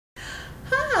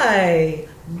Hi,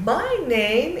 my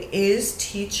name is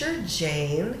Teacher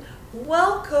Jane.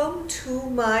 Welcome to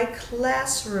my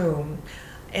classroom.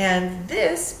 And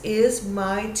this is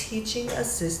my teaching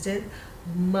assistant,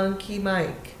 Monkey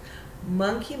Mike.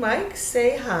 Monkey Mike,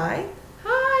 say hi.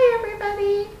 Hi,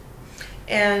 everybody.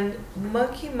 And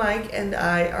Monkey Mike and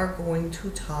I are going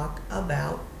to talk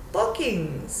about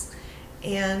bookings.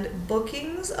 And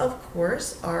bookings, of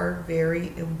course, are very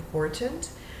important.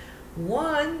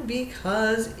 One,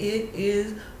 because it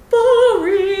is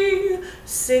boring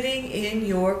sitting in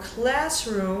your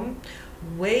classroom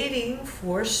waiting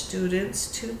for students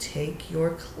to take your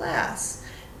class.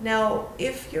 Now,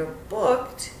 if you're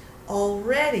booked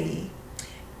already,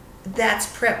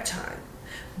 that's prep time.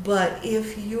 But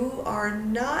if you are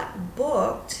not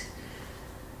booked,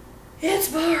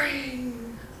 it's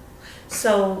boring.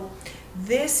 So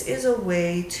this is a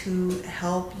way to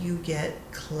help you get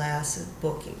class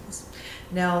bookings.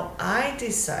 Now, I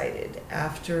decided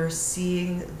after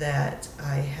seeing that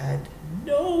I had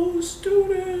no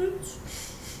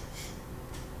students,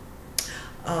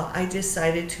 I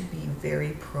decided to be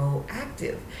very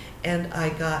proactive. And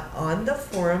I got on the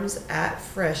forums at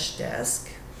Fresh Desk,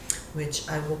 which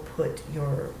I will put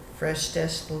your Fresh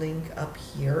Desk link up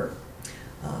here.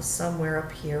 Somewhere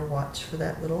up here, watch for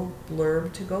that little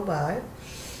blurb to go by.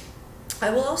 I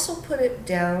will also put it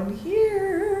down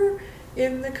here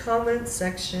in the comment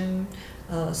section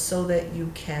so that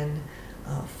you can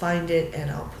find it, and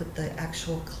I'll put the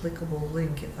actual clickable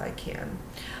link if I can.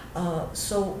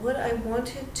 So what I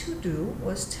wanted to do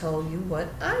was tell you what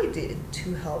I did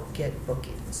to help get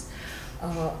bookings.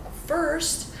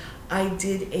 First, I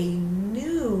did a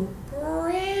new,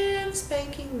 brand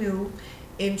spanking new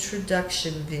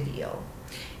introduction video.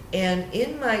 And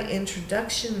in my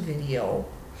introduction video,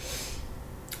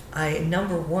 I,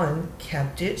 number one,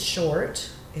 kept it short.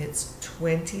 It's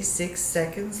 26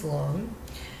 seconds long.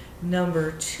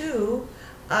 Number two,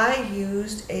 I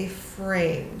used a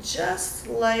frame just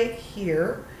like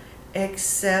here,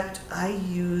 except I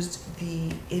used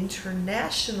the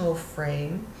international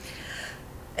frame.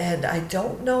 And I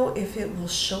don't know if it will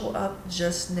show up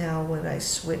just now when I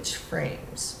switch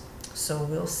frames. So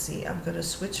we'll see. I'm going to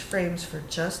switch frames for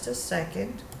just a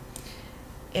second.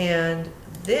 And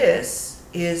this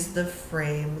is the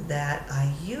frame that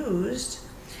I used.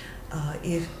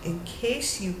 If in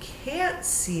case you can't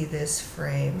see this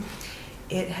frame,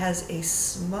 it has a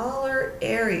smaller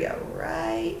area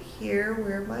right here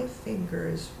where my finger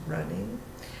is running.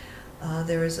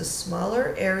 There is a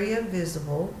smaller area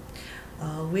visible,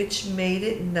 which made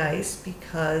it nice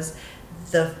because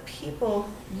the people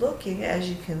looking, as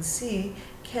you can see,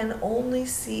 can only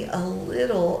see a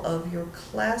little of your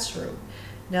classroom.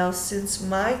 Now, since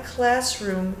my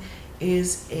classroom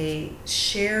is a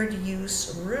shared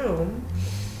use room,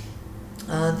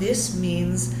 this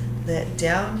means that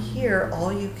down here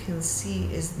all you can see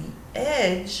is the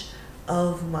edge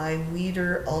of my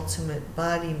Weider Ultimate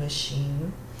Body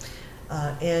Machine,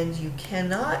 and you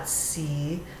cannot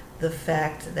see the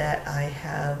fact that I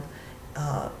have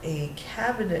a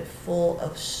cabinet full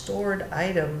of stored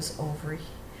items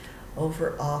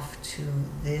over off to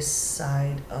this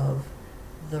side of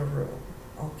the room.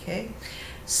 Okay,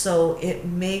 so it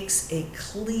makes a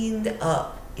cleaned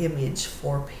up image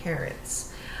for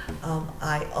parents.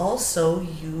 I also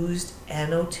used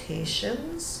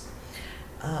annotations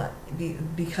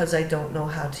because I don't know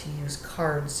how to use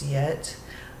cards yet.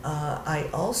 I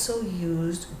also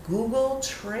used Google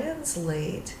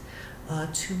Translate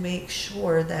to make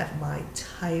sure that my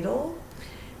title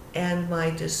and my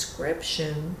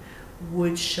description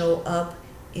would show up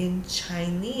in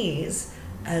Chinese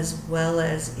as well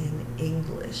as in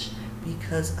English,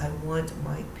 because I want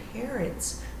my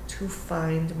parents to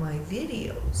find my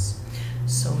videos.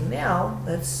 So now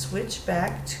let's switch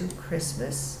back to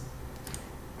Christmas.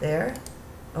 There.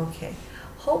 Okay.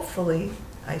 Hopefully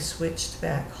I switched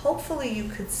back. Hopefully you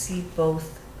could see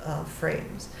both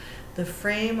frames. The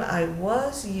frame I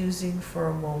was using for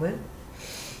a moment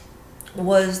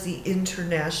was the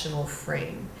international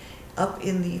frame. Up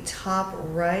in the top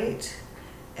right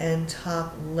and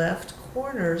top left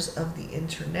corners of the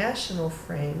international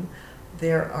frame,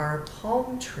 there are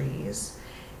palm trees.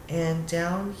 And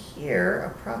down here,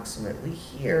 approximately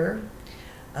here,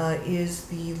 is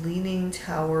the Leaning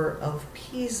Tower of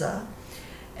Pisa.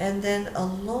 And then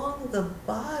along the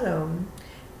bottom,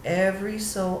 every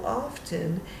so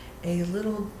often, a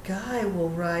little guy will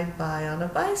ride by on a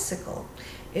bicycle.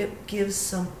 It gives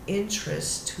some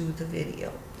interest to the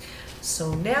video.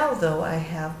 So now, though, I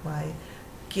have my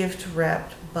gift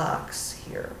wrapped box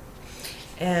here.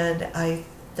 And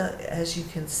as you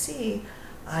can see,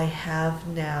 I have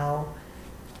now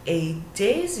a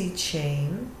daisy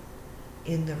chain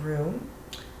in the room,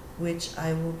 which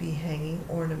I will be hanging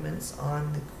ornaments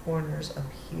on the corners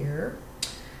up here.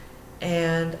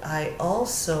 And I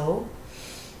also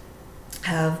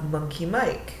have Monkey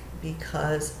Mike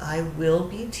because I will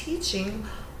be teaching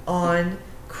on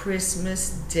Christmas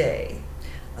Day.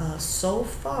 So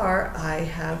far, I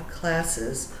have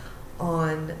classes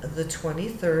on the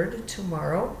 23rd,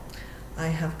 tomorrow. I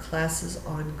have classes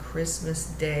on Christmas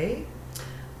Day.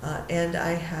 And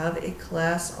I have a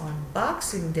class on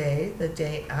Boxing Day, the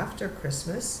day after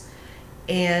Christmas,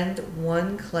 and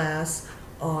one class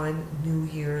on New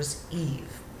Year's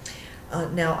Eve.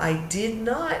 Now, I did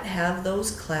not have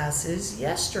those classes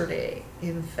yesterday.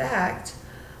 In fact,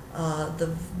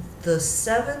 the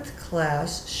 7th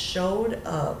class showed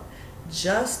up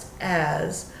just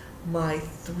as my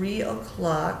 3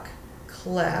 o'clock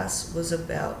class was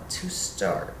about to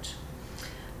start.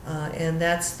 And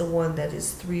that's the one that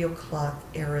is 3 o'clock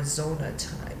Arizona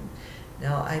time.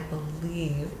 Now, I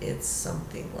believe it's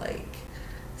something like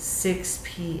 6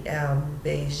 p.m.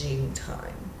 Beijing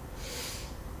time.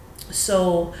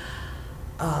 So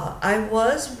I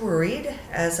was worried,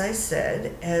 as I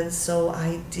said, and so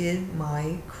I did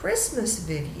my Christmas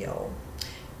video.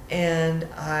 And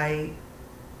I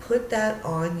put that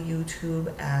on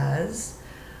YouTube as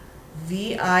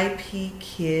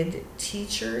VIPKid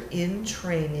Teacher in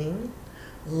Training,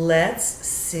 Let's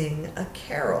Sing a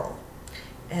Carol.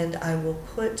 And I will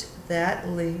put that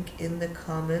link in the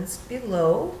comments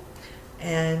below,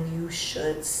 and you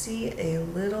should see a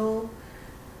little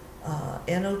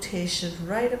annotation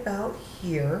right about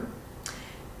here.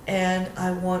 And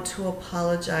I want to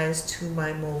apologize to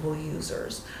my mobile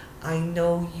users. I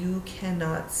know you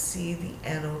cannot see the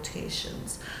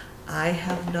annotations. I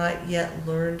have not yet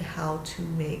learned how to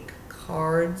make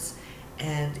cards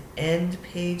and end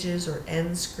pages or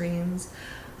end screens.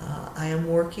 I am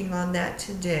working on that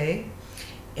today,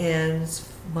 and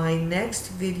my next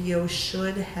video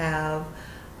should have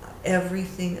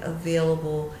everything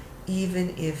available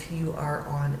even if you are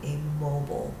on a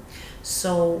mobile.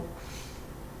 So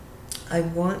I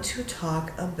want to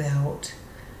talk about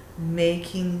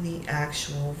making the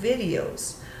actual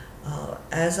videos.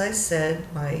 As I said,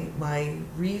 my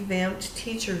revamped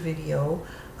teacher video,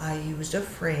 I used a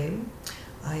frame.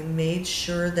 I made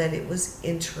sure that it was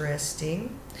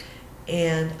interesting,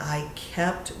 and I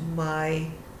kept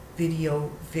my video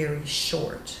very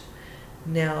short.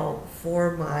 Now,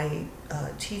 for my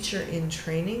teacher in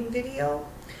training video,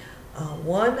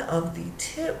 one of the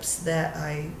tips that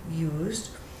I used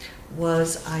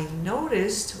was I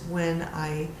noticed when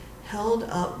I held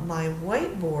up my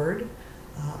whiteboard,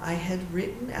 I had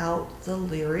written out the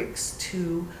lyrics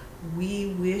to "We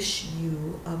Wish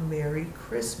You a Merry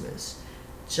Christmas,"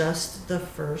 just the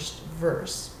first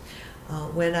verse.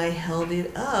 When I held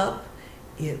it up,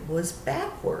 it was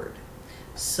backward.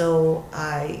 So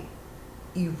I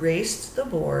erased the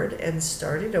board and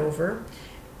started over,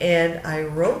 and I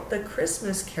wrote the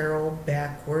Christmas Carol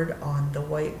backward on the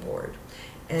whiteboard.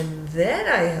 And then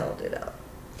I held it up.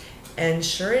 And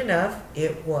sure enough,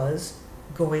 it was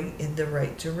going in the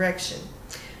right direction.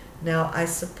 Now, I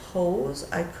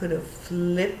suppose I could have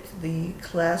flipped the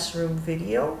classroom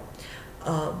video,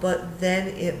 but then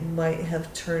it might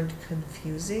have turned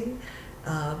confusing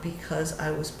because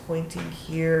I was pointing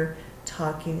here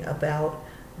talking about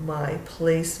my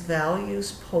place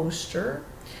values poster,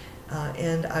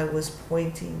 and I was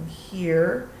pointing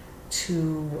here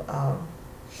to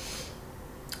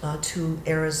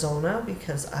Arizona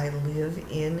because I live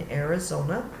in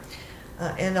Arizona.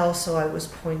 And also I was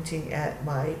pointing at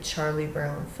my Charlie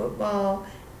Brown football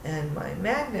and my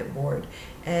magnet board.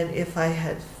 And if I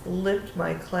had flipped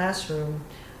my classroom,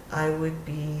 I would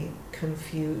be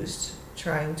confused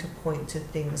trying to point to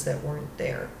things that weren't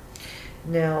there.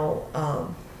 Now,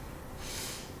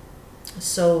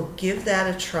 so give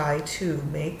that a try too.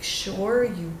 Make sure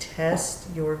you test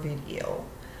your video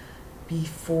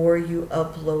before you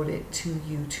upload it to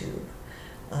YouTube.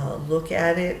 Look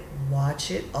at it,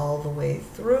 watch it all the way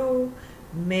through.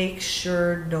 Make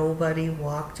sure nobody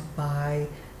walked by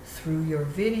through your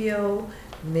video.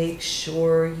 Make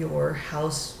sure your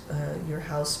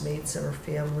housemates or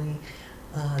family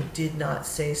did not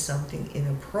say something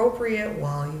inappropriate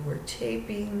while you were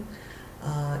taping,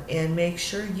 and make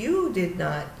sure you did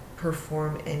not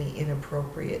perform any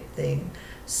inappropriate thing,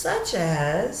 such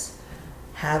as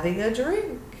having a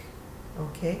drink.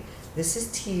 Okay, this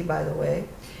is tea, by the way.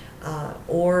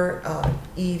 Or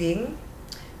eating.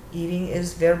 Eating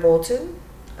is verboten.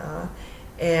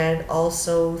 And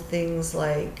also things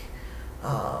like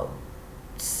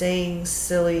saying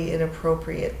silly,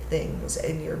 inappropriate things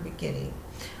in your beginning,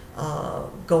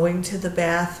 going to the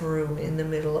bathroom in the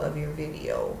middle of your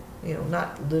video, you know,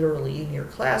 not literally in your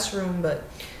classroom, but,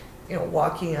 you know,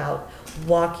 walking out,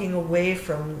 walking away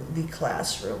from the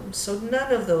classroom. So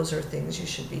none of those are things you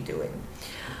should be doing.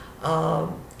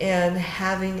 And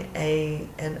having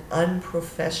an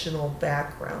unprofessional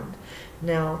background.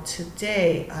 Now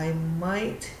today I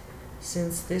might,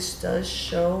 since this does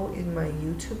show in my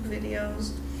YouTube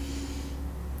videos,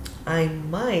 I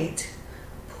might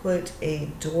put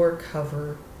a door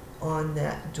cover on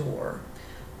that door.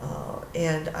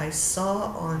 And I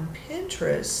saw on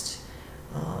Pinterest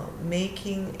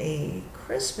making a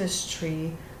Christmas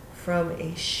tree from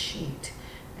a sheet.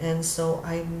 And so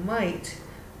I might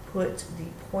put the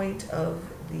point of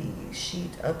the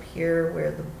sheet up here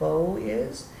where the bow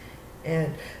is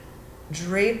and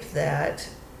drape that,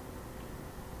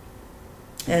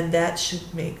 and that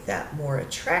should make that more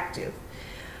attractive.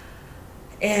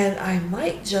 And I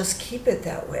might just keep it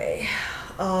that way.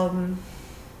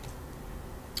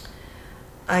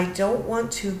 I don't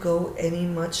want to go any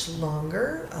much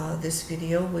longer. This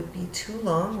video would be too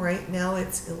long. Right now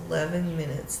it's 11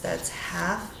 minutes. That's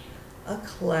half a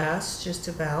class just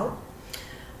about.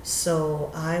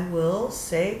 So I will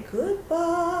say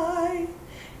goodbye,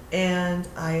 and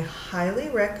I highly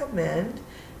recommend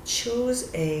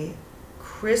choose a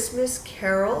Christmas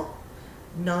carol,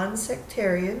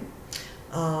 non-sectarian,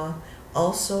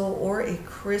 also, or a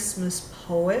Christmas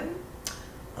poem,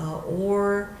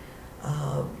 or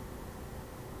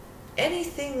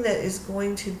anything that is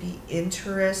going to be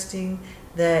interesting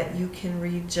that you can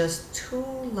read just 2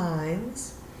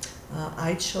 lines.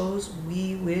 I chose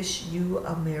 "We Wish You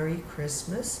a Merry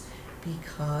Christmas"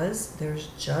 because there's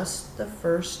just the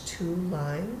first 2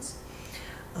 lines,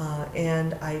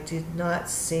 and I did not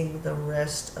sing the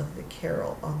rest of the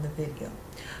carol on the video.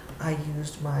 I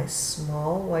used my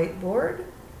small whiteboard.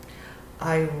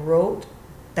 I wrote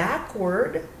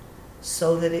backward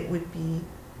so that it would be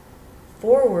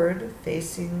forward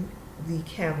facing the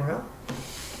camera.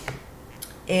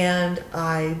 And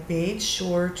I made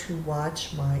sure to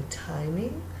watch my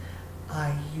timing.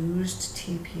 I used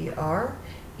TPR.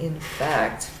 In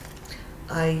fact,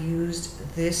 I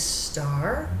used this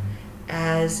star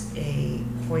as a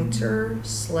pointer /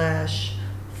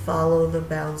 follow the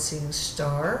bouncing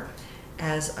star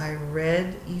as I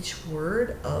read each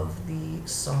word of the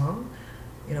song.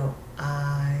 You know,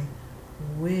 I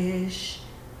wish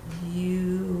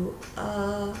you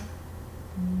a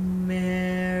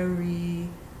Merry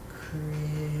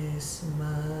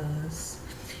Christmas.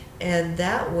 And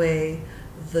that way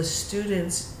the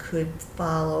students could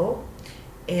follow,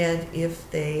 and if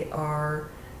they are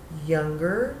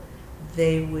younger,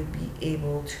 they would be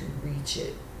able to reach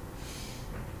it.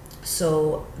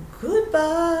 So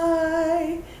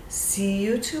goodbye. See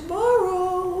you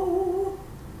tomorrow.